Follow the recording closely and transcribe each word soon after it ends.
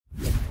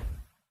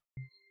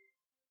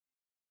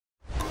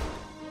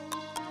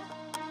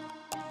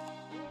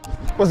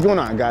What's going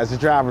on, guys?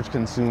 It's your average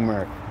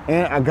consumer.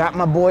 And I got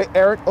my boy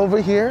Eric over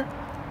here,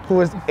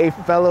 who is a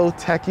fellow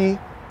techie.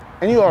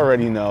 And you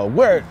already know,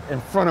 we're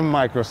in front of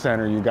Micro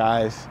Center, you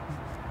guys.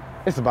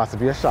 It's about to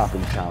be a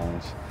shopping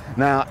challenge.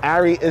 Now,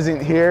 Arie isn't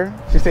here.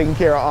 She's taking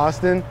care of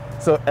Austin.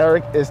 So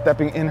Eric is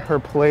stepping in her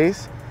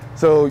place.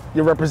 So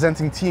you're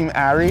representing Team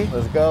Arie.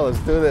 Let's go, let's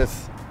do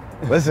this.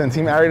 Listen,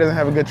 Team Arie doesn't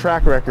have a good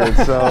track record,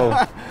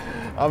 so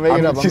I'll make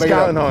it up. She's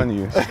counting on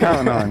you. She's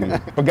counting on you.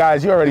 But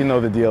guys, you already know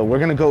the deal. We're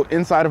gonna go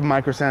inside of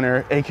Micro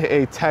Center,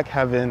 AKA Tech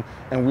Heaven,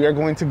 and we are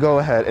going to go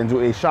ahead and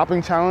do a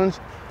shopping challenge.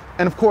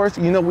 And of course,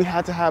 you know, we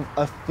had to have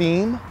a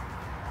theme,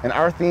 and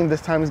our theme this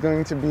time is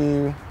going to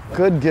be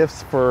good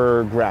gifts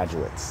for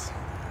graduates.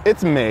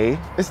 It's May,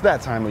 it's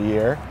that time of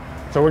year.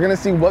 So we're gonna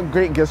see what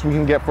great gifts we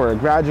can get for a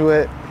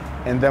graduate,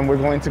 and then we're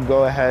going to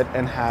go ahead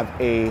and have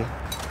a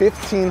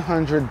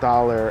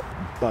 $1,500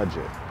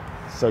 budget.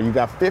 So you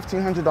got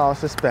 $1,500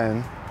 to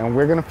spend, and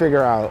we're gonna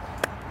figure out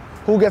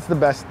who gets the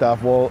best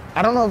stuff. Well,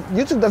 I don't know,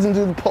 YouTube doesn't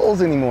do the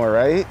polls anymore,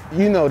 right?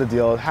 You know the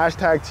deal.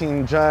 Hashtag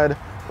Team Judd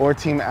or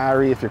Team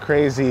Arie if you're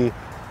crazy,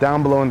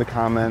 down below in the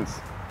comments.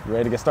 You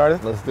ready to get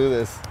started? Let's do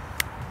this.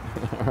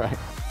 All right.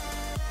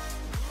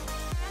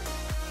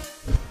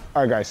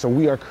 All right, guys, so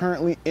we are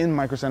currently in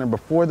Micro Center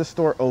before the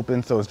store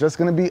opens, so it's just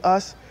gonna be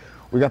us.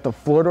 We got the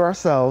floor to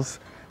ourselves.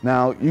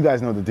 Now, you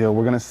guys know the deal.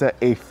 We're gonna set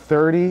a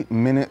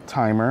 30-minute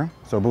timer.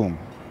 So boom,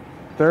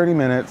 30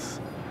 minutes.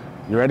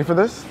 You ready for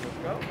this? Let's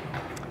go.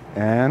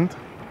 And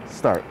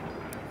start.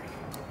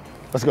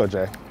 Let's go,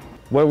 Jay.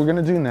 What we're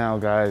gonna do now,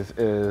 guys,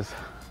 is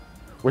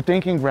we're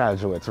thinking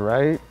graduates,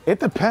 right? It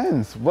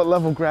depends. What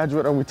level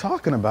graduate are we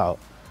talking about?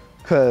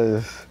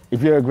 Because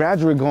if you're a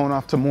graduate going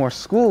off to more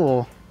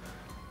school,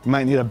 you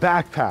might need a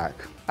backpack.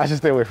 I should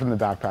stay away from the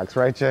backpacks,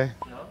 right, Jay?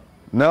 No?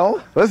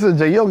 No? Listen,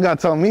 Jay, you don't gotta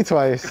tell me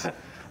twice.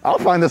 I'll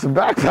find us a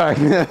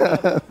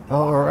backpack.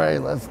 All right,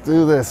 let's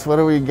do this. What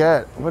do we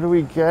get? What do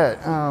we get?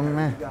 Oh,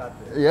 man.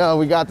 Yeah,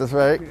 we got this,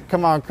 right?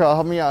 Come on, Carl,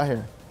 help me out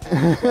here.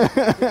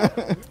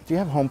 Do you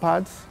have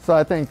HomePods? So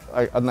I think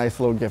a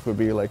nice little gift would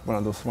be like one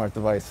of those smart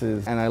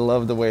devices. And I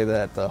love the way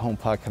that the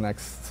HomePod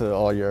connects to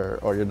all your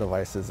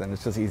devices, and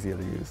it's just easier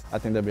to use. I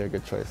think that'd be a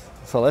good choice.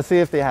 So let's see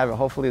if they have it.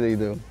 Hopefully they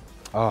do.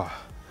 Oh,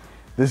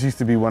 this used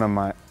to be one of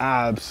my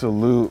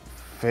absolute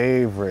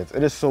favorites.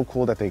 It is so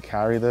cool that they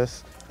carry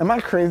this. Am I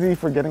crazy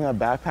for getting a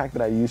backpack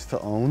that I used to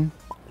own?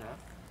 Yeah.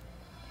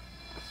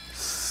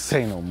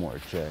 Say no more,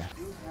 Jay.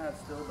 You have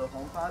still the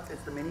HomePod.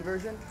 It's the mini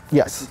version.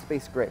 Yes. It's in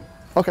space gray.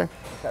 Okay.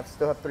 I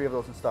still have 3 of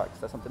those in stock. Is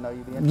that something that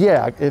you'd be interested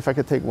Yeah, if I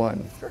could take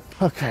one. Sure.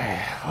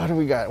 Okay, what do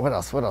we got? What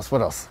else? What else?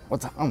 What else?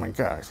 Oh my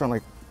God, it's been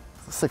like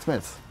 6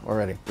 minutes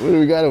already. What do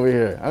we got over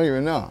here? I don't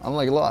even know. I'm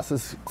like lost.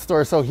 This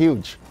store is so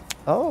huge.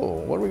 Oh,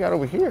 what do we got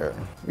over here?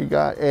 We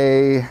got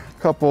a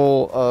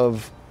couple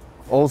of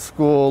old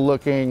school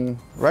looking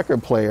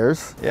record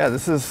players. Yeah,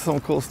 this is some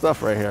cool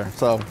stuff right here.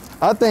 So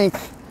I think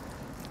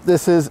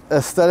this is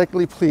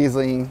aesthetically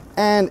pleasing,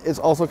 and it's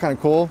also kind of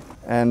cool.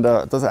 And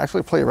does it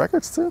actually play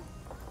records too?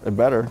 It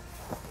better.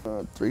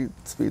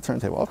 3-speed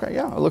turntable. Okay,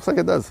 yeah, it looks like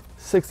it does.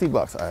 60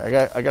 bucks. All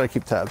right, I gotta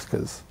keep tabs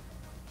because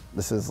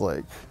this is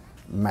like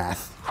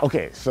math.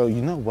 Okay, so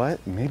you know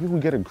what? Maybe we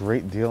get a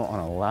great deal on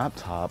a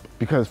laptop,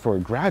 because for a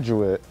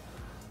graduate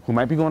who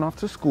might be going off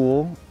to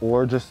school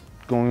or just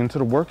going into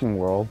the working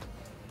world,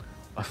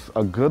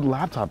 a good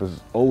laptop is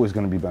always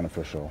going to be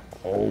beneficial.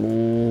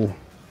 Oh,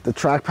 the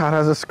trackpad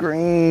has a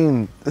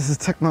screen. This is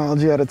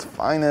technology at its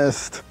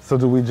finest. So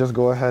do we just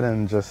go ahead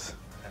and just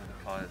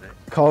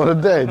call it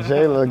a day?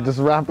 Jay, like, just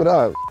wrap it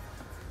up.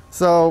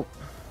 So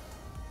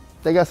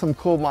they got some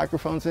cool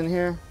microphones in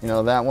here. You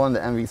know, that one,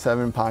 the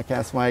MV7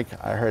 podcast mic,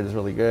 I heard is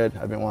really good.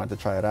 I've been wanting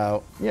to try it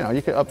out. You know,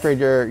 you could upgrade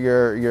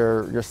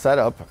your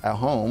setup at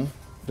home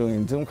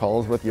doing Zoom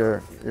calls with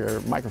your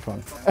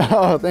microphone.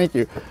 Oh, thank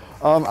you.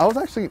 I was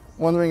actually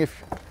wondering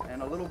if...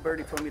 And a little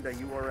birdie told me that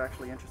you are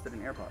actually interested in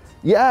AirPods.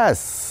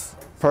 Yes,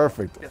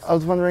 perfect. Yes. I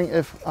was wondering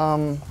if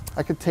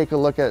I could take a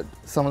look at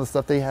some of the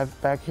stuff they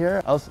have back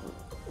here. I was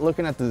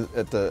looking at the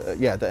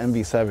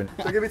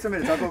MV7. So give me 2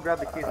 minutes, I'll go grab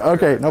the keys.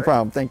 Okay, no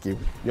problem, thank you.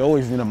 You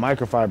always need a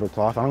microfiber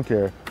cloth. I don't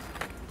care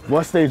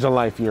what stage of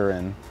life you're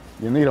in.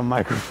 You need a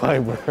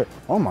microfiber.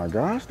 Oh my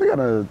gosh, they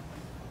got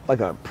like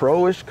a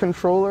pro-ish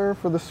controller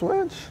for the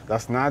Switch.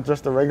 That's not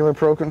just a regular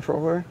pro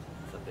controller.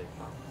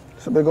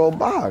 It's a big old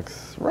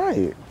box,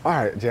 right? All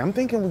right, Jay, I'm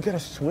thinking we get a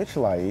Switch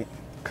Lite,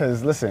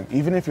 because listen,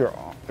 even if you're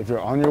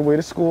on your way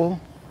to school,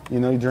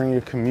 you know, during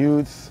your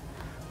commutes,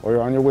 or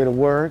you're on your way to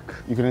work,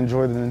 you can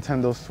enjoy the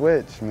Nintendo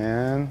Switch,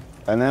 man.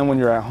 And then when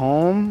you're at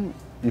home,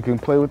 you can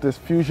play with this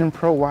Fusion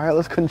Pro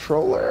wireless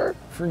controller.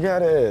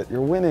 Forget it, you're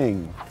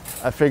winning.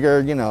 I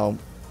figured, you know,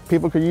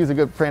 people could use a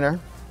good printer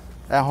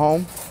at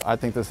home. I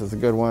think this is a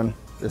good one.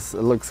 It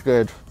looks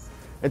good.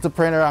 It's a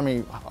printer, I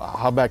mean,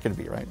 how bad could it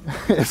be, right?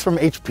 It's from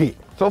HP.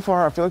 So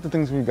far, I feel like the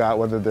things we got,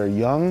 whether they're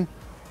young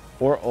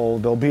or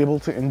old, they'll be able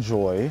to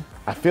enjoy.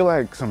 I feel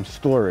like some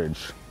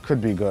storage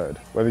could be good.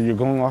 Whether you're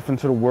going off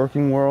into the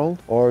working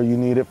world or you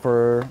need it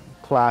for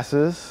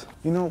classes.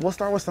 You know, we'll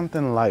start with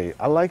something light.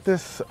 I like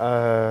this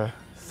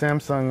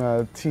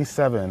Samsung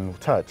T7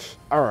 Touch.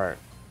 All right,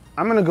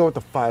 I'm gonna go with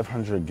the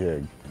 500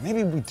 gig.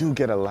 Maybe we do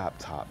get a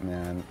laptop,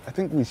 man. I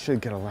think we should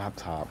get a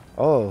laptop.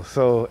 Oh,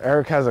 so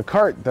Eric has a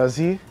cart, does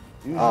he?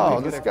 Oh,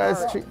 this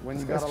guy's cheating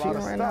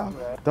right now.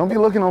 Don't be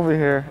looking over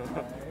here.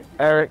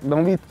 Eric,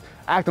 don't be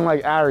acting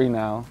like Arie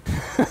now.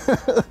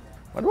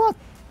 What about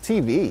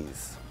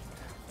TVs?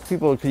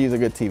 People could use a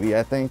good TV,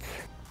 I think.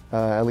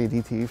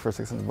 LED TV for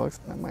 600 bucks.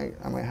 I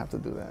might have to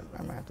do that.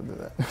 I might have to do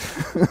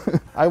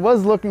that. I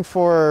was looking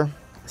for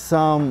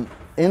some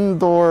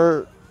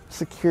indoor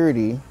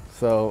security.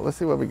 So let's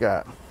see what we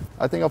got.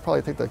 I think I'll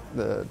probably take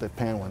the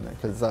pan one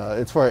because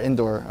it's for an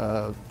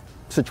indoor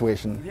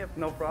situation. Yep,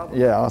 no problem.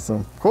 Yeah,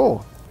 awesome.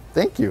 Cool.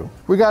 Thank you.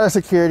 We got our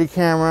security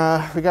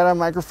camera, we got our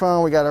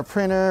microphone, we got our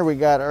printer, we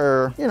got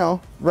our,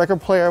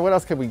 record player. What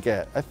else could we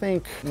get? I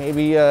think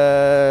maybe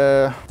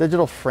a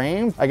digital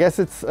frame. I guess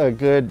it's a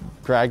good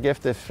grad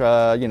gift if,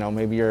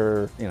 maybe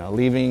you're,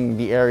 leaving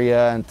the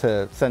area and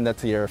to send that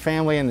to your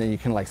family, and then you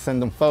can like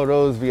send them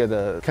photos via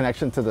the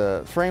connection to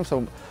the frame.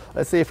 So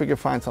let's see if we can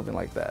find something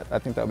like that. I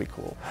think that would be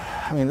cool.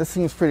 I mean, this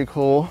seems pretty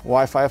cool.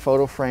 Wi-Fi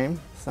photo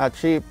frame. It's not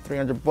cheap,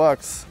 300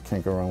 bucks.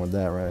 Can't go wrong with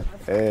that, right?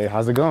 Hey,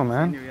 how's it going,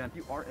 man? If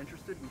you are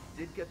interested, we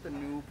did get the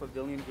new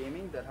Pavilion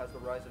Gaming that has the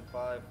Ryzen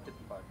 5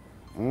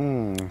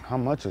 55. How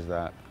much is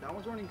that? That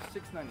one's running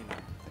 $699.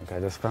 I think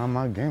I just found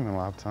my gaming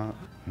laptop.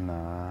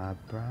 Not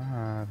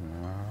bad,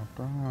 not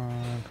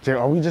bad. Jay,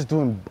 are we just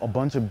doing a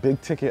bunch of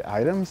big ticket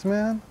items,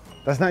 man?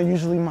 That's not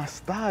usually my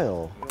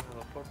style. We also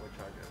have a portable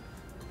charger.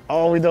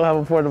 Oh, we don't have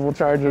a portable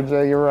charger,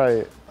 Jay, you're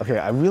right. Okay,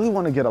 I really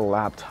want to get a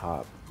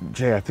laptop.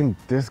 Jay, I think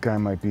this guy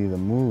might be the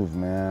move,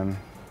 man.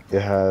 It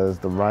has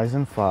the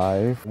Ryzen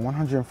 5,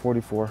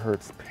 144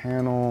 hertz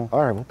panel.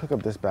 All right, we'll pick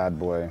up this bad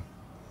boy.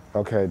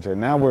 Okay, Jay,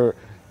 now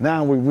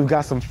we've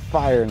got some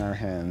fire in our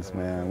hands,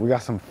 man. We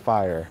got some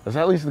fire. Let's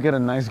at least get a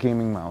nice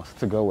gaming mouse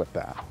to go with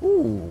that.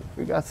 Ooh,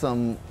 we got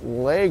some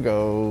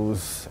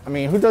Legos. I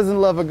mean, who doesn't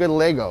love a good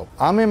Lego?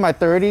 I'm in my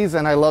 30s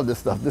and I love this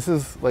stuff. This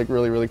is like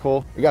really, really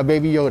cool. We got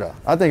Baby Yoda.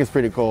 I think it's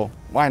pretty cool.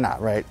 Why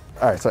not, right?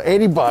 All right, so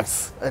 80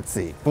 bucks. Let's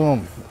see,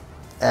 boom.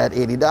 Add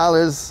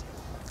 $80.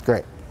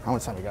 Great. How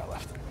much time we got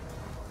left?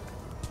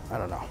 I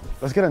don't know.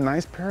 Let's get a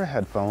nice pair of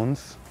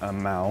headphones, a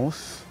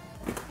mouse.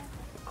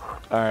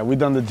 All right, we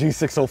done the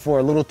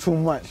G604 a little too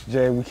much,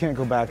 Jay. We can't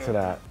go back to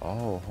that.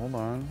 Oh, hold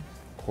on.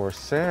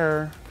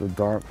 Corsair, the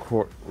dark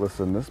core.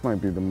 Listen, this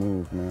might be the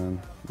move, man.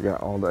 We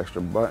got all the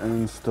extra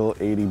buttons, still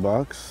 80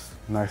 bucks.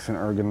 Nice and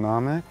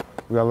ergonomic.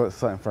 We got a little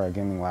something for our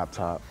gaming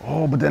laptop.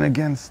 Oh, but then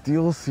again,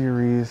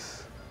 SteelSeries.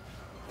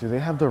 Do they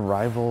have the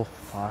Rival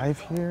 5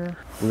 here?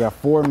 We got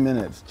 4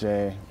 minutes,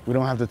 Jay. We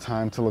don't have the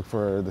time to look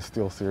for the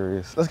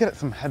SteelSeries. Let's get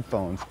some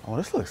headphones. Oh,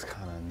 this looks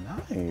kind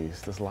of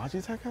nice. This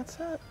Logitech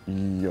headset?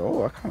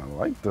 Yo, I kind of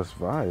like this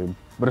vibe.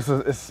 But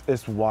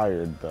it's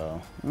wired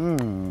though.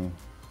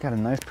 Got a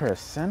nice pair of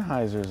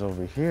Sennheisers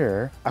over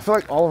here. I feel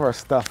like all of our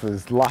stuff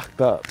is locked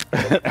up.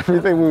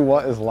 Everything we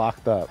want is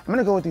locked up. I'm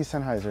gonna go with these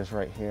Sennheisers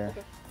right here.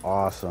 Okay.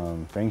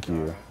 Awesome, thank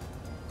you.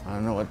 I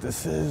don't know what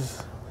this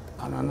is.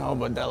 I don't know,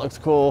 but that looks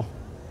cool.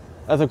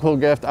 That's a cool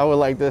gift. I would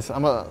like this.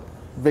 I'm a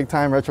big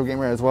time retro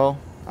gamer as well.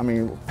 I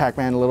mean,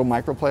 Pac-Man, a little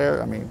micro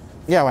player. I mean,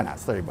 yeah, why not?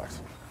 It's 30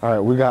 bucks. All right,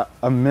 we got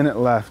a minute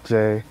left,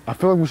 Jay. I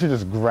feel like we should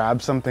just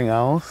grab something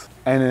else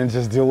and then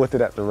just deal with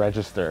it at the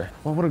register.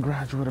 What would a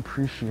graduate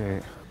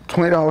appreciate?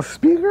 $20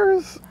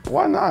 speakers?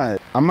 Why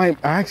not? I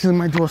actually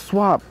might do a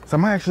swap. So I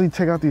might actually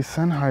take out these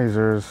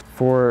Sennheisers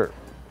for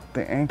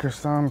the Anker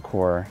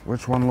Soundcore.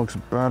 Which one looks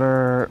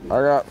better?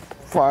 I got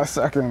 5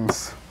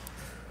 seconds.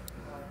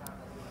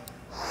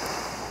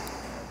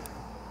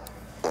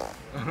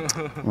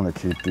 I'm gonna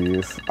keep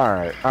these. All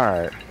right.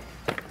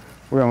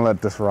 We're gonna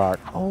let this rock.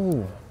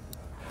 Oh,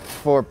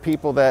 for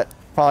people that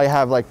probably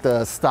have like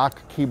the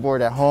stock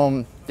keyboard at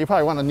home, you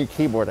probably want a new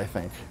keyboard, I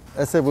think.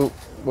 Let's see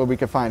what we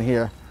can find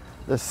here.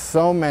 There's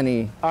so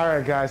many. All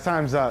right, guys,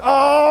 time's up.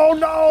 Oh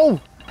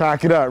no!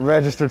 Pack it up,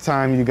 register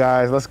time, you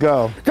guys. Let's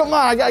go. Come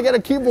on, I gotta get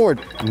a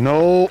keyboard.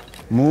 Nope,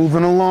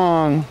 moving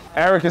along.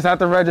 Eric is at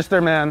the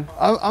register, man.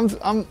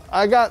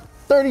 I got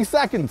 30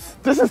 seconds.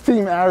 This is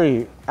Team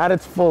Arie at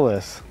its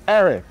fullest.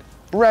 Eric,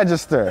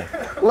 register.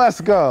 Let's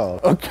go.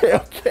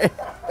 Okay.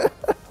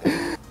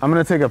 I'm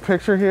gonna take a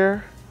picture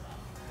here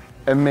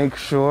and make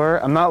sure,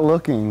 I'm not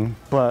looking,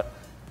 but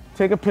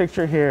take a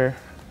picture here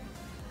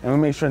and we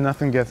make sure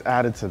nothing gets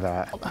added to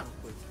that.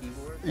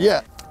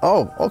 Yeah.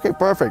 Oh, okay,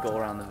 perfect. Go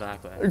around the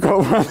back way.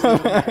 Go around.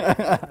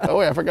 Oh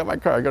wait, I forgot my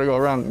car. I gotta go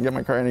around and get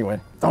my car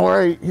anyway. Don't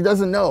worry, he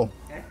doesn't know.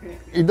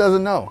 He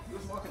doesn't know.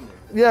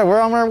 Yeah,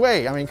 we're on our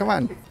way. I mean, come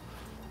on.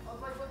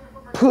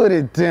 Put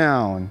it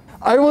down.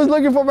 I was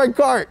looking for my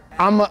cart.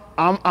 I'm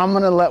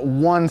gonna let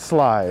one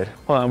slide.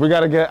 Hold on, we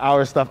gotta get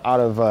our stuff out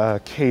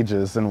of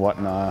cages and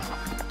whatnot.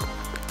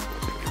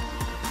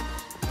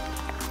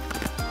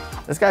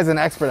 This guy's an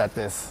expert at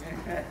this.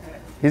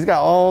 He's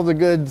got all the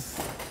goods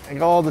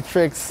and all the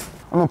tricks.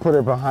 I'm gonna put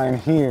it behind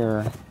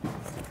here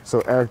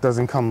so Eric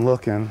doesn't come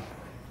looking.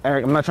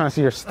 Eric, I'm not trying to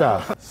see your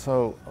stuff.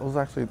 So I was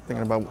actually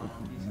thinking about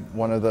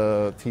one of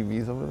the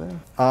TVs over there.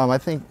 I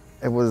think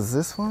It was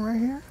this one right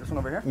here? This one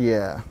over here?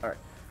 Yeah. All right.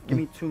 Give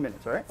me 2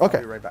 minutes, all right? Okay.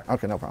 I'll be right back.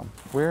 Okay, no problem.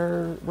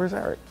 Where's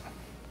Eric?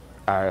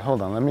 All right,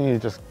 hold on. Let me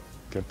just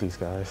get these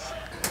guys.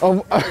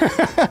 Oh,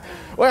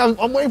 wait,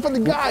 I'm waiting for the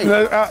guy.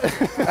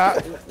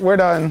 We're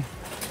done.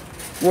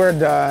 We're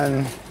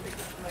done.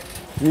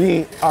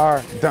 We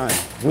are done.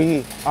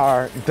 We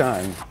are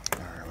done. All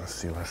right, let's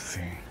see.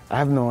 I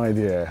have no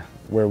idea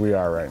where we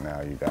are right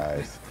now, you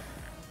guys.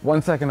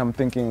 1 second I'm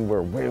thinking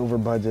we're way over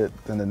budget,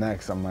 then the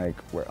next I'm like,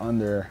 we're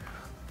under.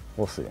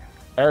 We'll see.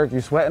 Eric,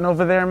 you sweating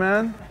over there,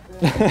 man?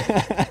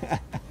 I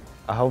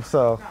hope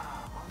so.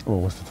 Oh,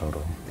 what's the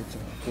total? It's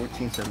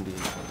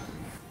 $14.78.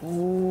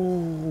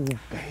 Ooh,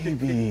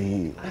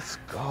 baby, let's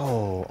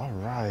go. All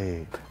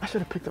right. I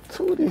should have picked up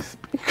 2 of these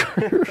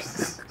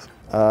speakers.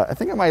 I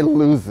think I might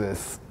lose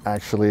this,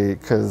 actually,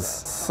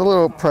 because it's a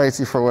little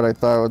pricey for what I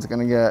thought I was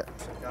going to get.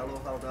 Got a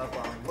little held up.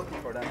 I'm looking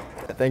for them.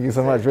 Thank you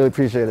so much. Really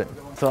appreciate it.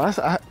 So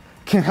I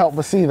can't help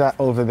but see that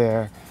over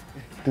there.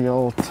 The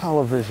old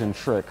television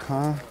trick,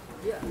 huh?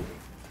 Yeah. It was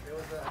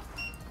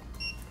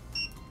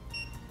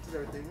this is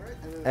everything, right?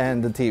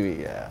 And the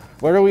TV, yeah.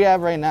 Where do we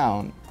have right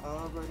now?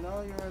 Right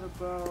now you're at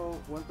about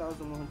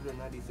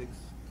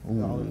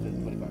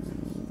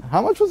 $1,196.20.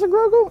 How much was the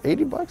Grogu?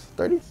 80 bucks?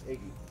 30?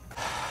 80.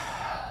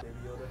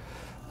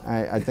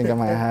 I think I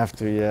might have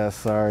to, yeah,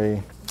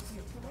 sorry.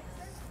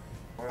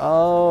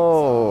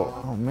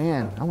 Oh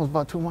man, I almost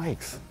bought 2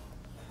 mics.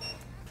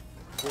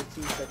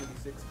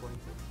 $14.76.22.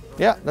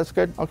 Yeah, that's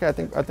good. Okay, I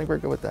think we're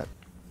good with that.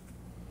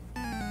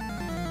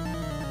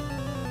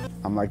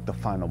 I'm like the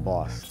final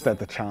boss. That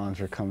the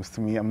challenger comes to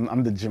me.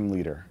 I'm the gym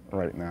leader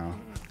right now.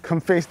 Come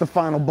face the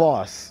final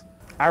boss.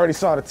 I already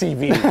saw the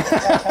TV.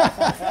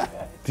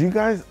 Do you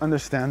guys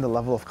understand the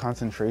level of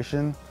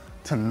concentration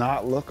to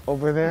not look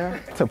over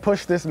there? To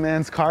push this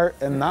man's cart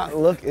and not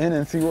look in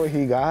and see what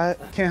he got?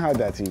 Can't hide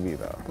that TV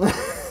though.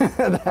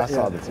 I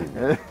saw the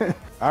TV.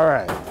 All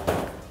right.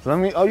 So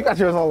oh, you got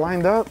yours all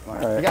lined up? All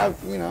right. I got,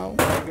 you know.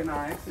 Good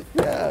night.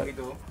 Yeah. We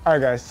do. All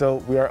right, guys, so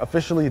we are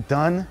officially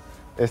done.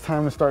 It's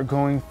time to start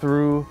going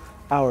through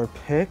our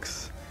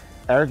picks.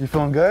 Eric, you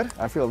feeling good?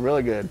 I feel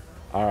really good.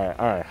 All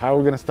right. How are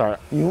we gonna start?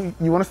 You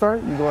want to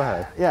start? You go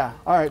ahead. Yeah,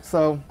 all right,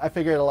 so I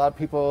figured a lot of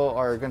people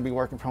are gonna be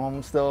working from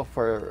home still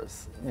for,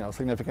 you know,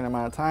 significant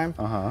amount of time.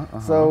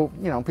 So,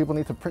 you know, people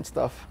need to print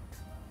stuff.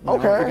 You know,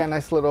 Okay. we got a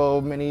nice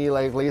little mini,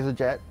 like, laser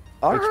jet.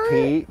 All HP,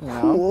 right, you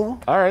know. cool.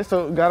 All right,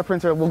 so got a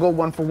printer. We'll go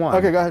 1 for 1.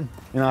 Okay, go ahead.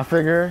 You know, I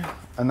figure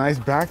a nice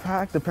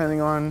backpack, depending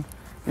on,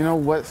 you know,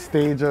 what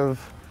stage of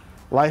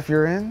life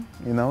you're in.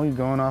 You know, you're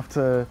going off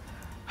to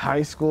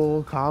high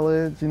school,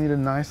 college, you need a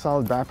nice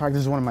solid backpack. This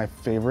is one of my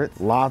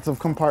favorites. Lots of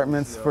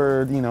compartments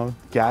for, you know,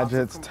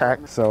 gadgets,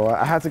 tech. So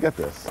I had to get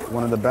this.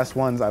 One of the best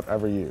ones I've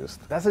ever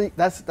used. That's where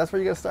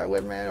you're gonna start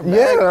with, man?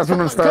 Yeah, that's what I'm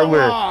gonna start Come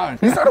with. on.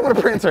 You started with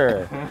a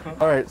printer.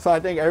 All right, so I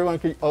think everyone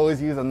could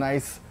always use a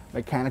nice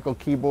mechanical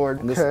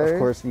keyboard. And this, Okay. of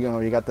course, you know,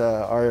 you got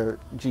the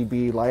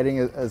RGB lighting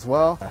as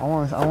well. I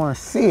want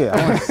to see it.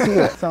 I want to see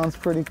it. Sounds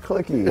pretty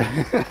clicky.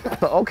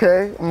 So,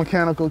 okay, a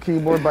mechanical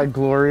keyboard by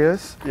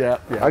Glorious. Yeah.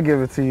 I'll give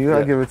it to you.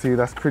 I'll give it to you.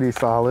 That's pretty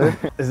solid.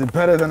 Is it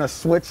better than a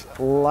Switch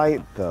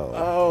Lite though?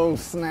 Oh,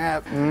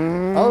 snap.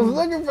 I was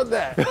looking for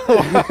that.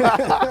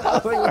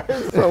 I was like,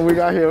 where's So we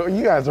got here.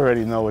 You guys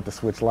already know what the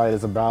Switch Lite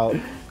is about.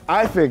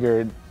 I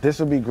figured this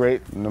would be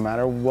great no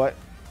matter what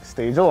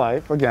stage of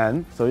life.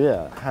 Again, so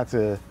yeah, had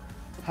to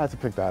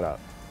pick that up.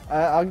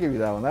 I'll give you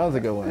that one. That was a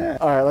good one. Yeah.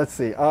 All right, let's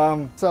see.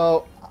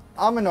 So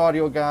I'm an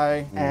audio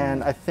guy,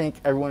 and I think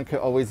everyone could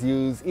always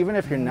use, even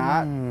if you're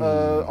not an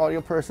audio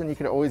person, you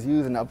could always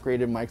use an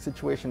upgraded mic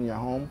situation in your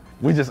home.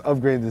 We just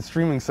upgraded the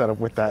streaming setup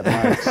with that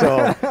mic,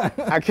 so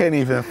I can't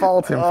even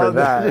fault him for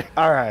that.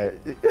 All right,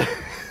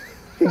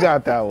 he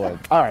got that one.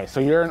 All right,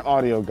 so you're an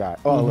audio guy.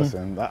 Oh,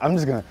 listen, I'm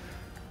just gonna.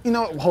 You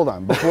know, hold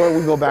on. Before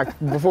we go back,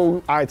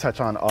 before I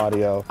touch on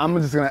audio,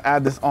 I'm just gonna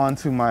add this on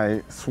to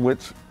my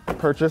Switch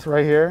purchase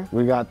right here.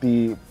 We got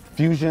the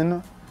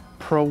Fusion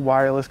Pro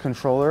wireless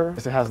controller.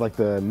 It has like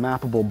the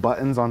mappable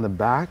buttons on the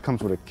back,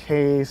 comes with a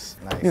case.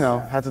 Nice. You know,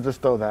 had to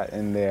just throw that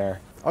in there.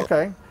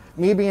 Okay.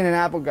 Me being an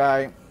Apple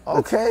guy,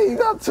 Okay, you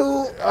got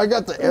 2. I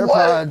got the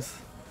AirPods.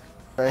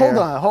 Right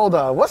Hold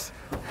here. on. What's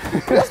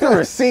the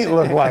receipt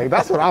look like?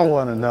 That's what I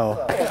want to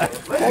know.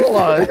 Hold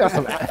on, you got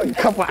a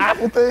couple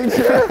Apple things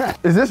here?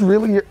 Is this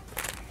really your?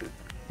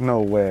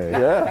 No way.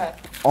 Yeah.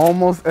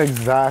 Almost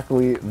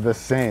exactly the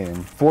same.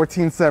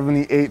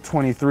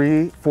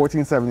 1478.23,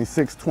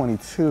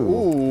 1476.22.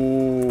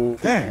 Ooh.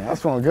 Dang,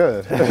 that's feeling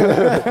good.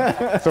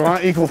 So we're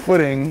on equal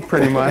footing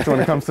pretty much when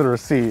it comes to the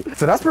receipt.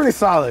 So that's pretty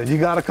solid. You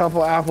got a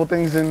couple Apple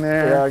things in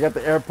there. Yeah, I got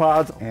the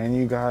AirPods. And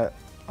you got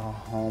a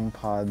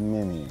HomePod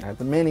Mini. I got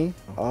the Mini.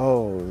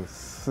 Oh,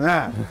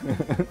 snap.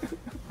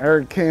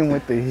 Eric came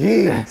with the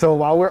heat. So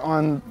while we're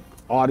on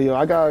audio,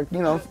 I got,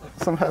 you know,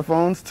 some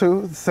headphones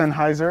too.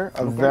 Sennheiser,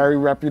 a very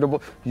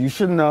reputable, you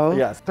should know.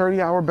 Yes.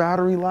 30-hour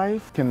battery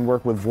life, can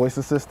work with voice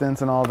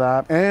assistants and all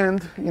that.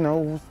 And, you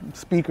know,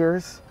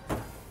 speakers.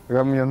 I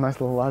got me a nice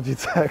little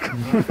Logitech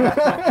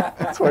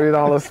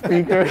 $20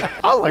 speaker.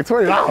 I was like,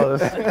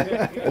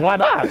 $20? Why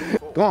not?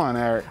 Go on,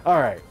 Eric. All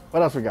right,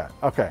 what else we got?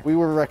 Okay, we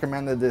were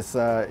recommended this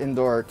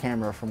indoor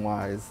camera from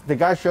Wise. The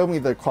guy showed me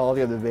the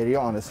quality of the video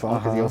on his phone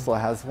because he also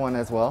has one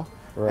as well.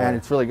 Right. And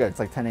it's really good. It's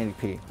like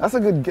 1080p. That's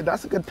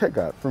a good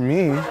pickup. For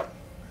me,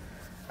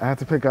 I had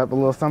to pick up a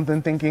little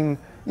something thinking,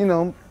 you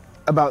know,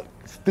 about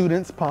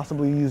students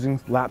possibly using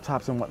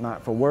laptops and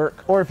whatnot for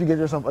work, or if you get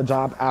yourself a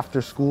job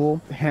after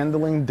school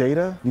handling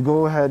data, you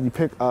go ahead, you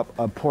pick up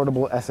a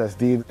portable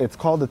SSD. It's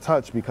called a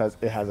Touch because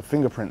it has a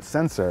fingerprint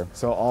sensor.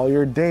 So all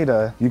your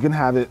data, you can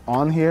have it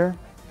on here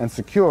and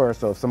secure.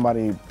 So if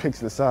somebody picks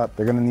this up,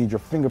 they're gonna need your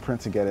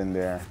fingerprint to get in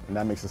there, and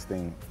that makes this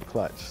thing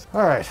clutch.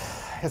 All right,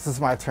 this is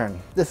my turn.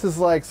 This is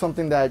like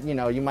something that, you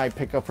know, you might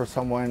pick up for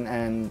someone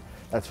and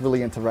that's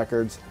really into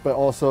records, but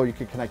also you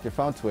could connect your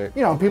phone to it.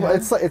 You know, people,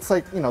 it's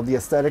like, you know, the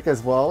aesthetic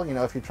as well. You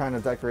know, if you're trying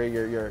to decorate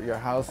your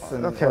house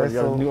and or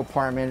your new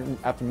apartment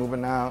after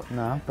moving out.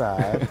 Not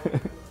bad.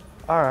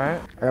 All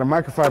right. I got a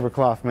microfiber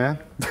cloth, man.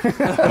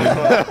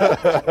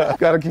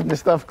 Gotta keep your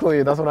stuff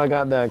clean. That's what I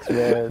got next,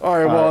 man. All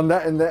right, well,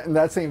 in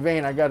that same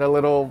vein, I got a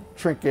little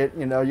trinket.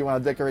 You know, you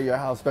want to decorate your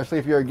house, especially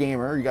if you're a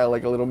gamer. You got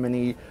like a little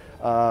mini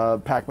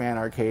Pac-Man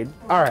arcade.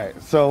 All right,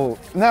 so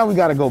now we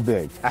gotta go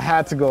big. I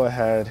had to go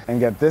ahead and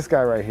get this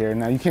guy right here.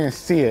 Now you can't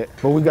see it,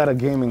 but we got a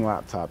gaming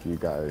laptop, you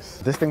guys.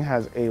 This thing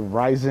has a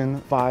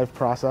Ryzen 5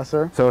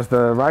 processor. So it's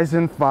the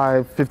Ryzen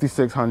 5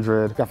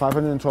 5600. Got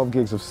 512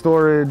 gigs of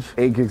storage,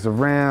 8 gigs of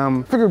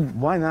RAM. Figured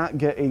why not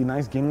get a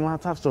nice gaming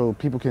laptop so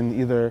people can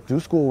either do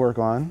schoolwork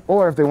on,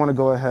 or if they wanna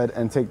go ahead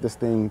and take this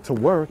thing to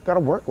work, got a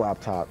work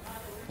laptop.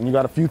 And you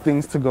got a few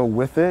things to go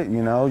with it,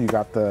 you know, you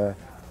got the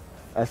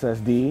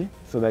SSD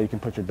so that you can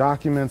put your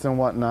documents and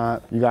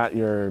whatnot. You got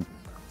your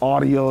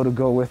audio to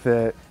go with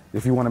it.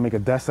 If you want to make a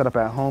desk setup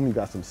at home, you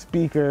got some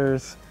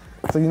speakers.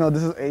 So, you know,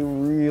 this is a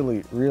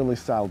really, really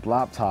solid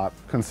laptop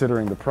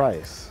considering the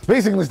price.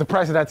 Basically, it's the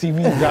price of that TV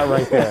you got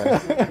right there.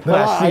 That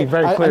I see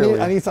very clearly.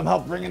 I need some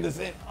help bringing this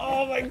in.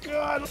 Oh my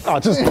God. Oh,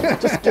 just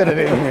get it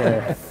in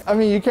here. I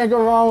mean, you can't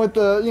go wrong with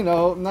the, you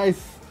know, nice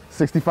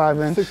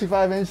 65-inch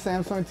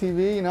Samsung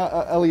TV, you know,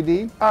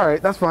 LED. All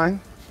right, that's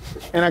fine.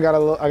 And I got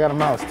a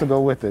mouse to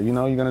go with it. You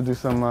know, you're gonna do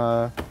some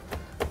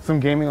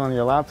gaming on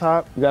your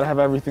laptop. You gotta have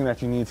everything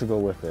that you need to go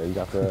with it. You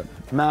got the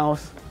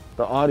mouse,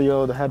 the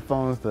audio, the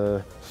headphones,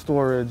 the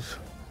storage.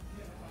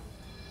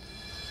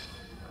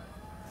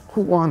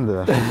 Who won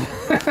this?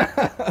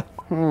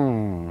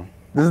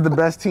 This is the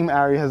best team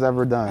Arie has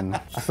ever done.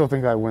 I still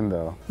think I win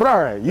though. But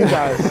all right, you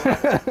guys,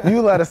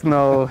 you let us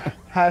know.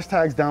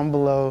 Hashtags down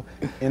below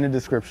in the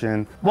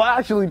description. Well,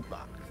 actually,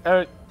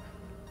 Eric,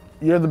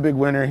 you're the big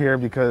winner here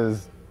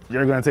because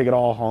you're gonna take it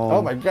all home.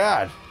 Oh my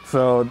God.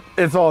 So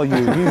it's all you.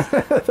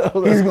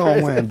 He's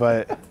gonna win,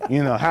 but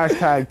you know,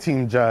 hashtag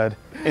Team Judd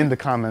in the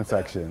comment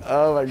section.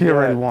 Oh my God. He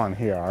already won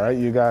here, all right?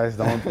 You guys,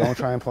 don't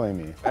try and play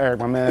me. Eric,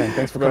 my man,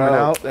 thanks for coming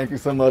out. Thank you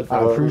so much. I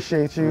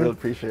appreciate you. Really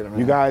appreciate it, man.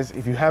 You guys,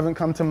 if you haven't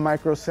come to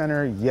Micro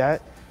Center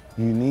yet,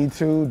 you need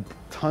to.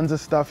 Tons of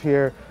stuff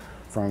here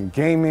from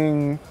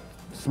gaming,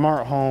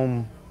 smart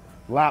home,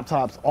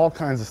 laptops, all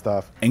kinds of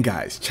stuff. And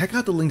guys, check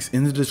out the links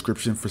in the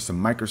description for some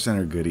Micro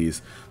Center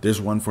goodies. There's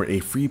one for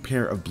a free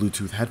pair of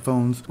Bluetooth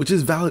headphones, which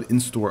is valid in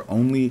store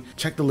only.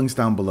 Check the links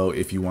down below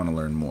if you want to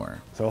learn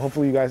more. So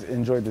hopefully you guys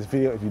enjoyed this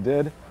video. If you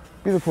did,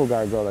 be the cool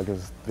guy or girl that gives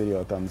this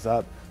video a thumbs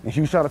up. And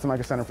huge shout out to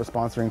Micro Center for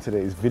sponsoring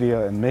today's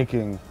video and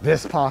making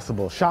this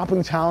possible.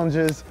 Shopping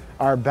challenges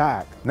are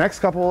back. Next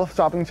couple of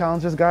shopping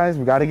challenges, guys,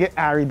 we got to get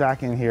Arie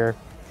back in here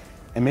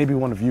and maybe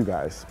one of you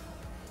guys.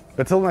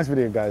 But till the next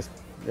video, guys,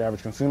 your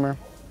average consumer.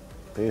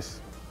 Peace.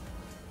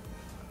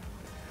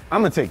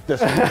 I'm gonna take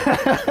this one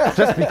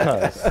just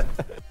because.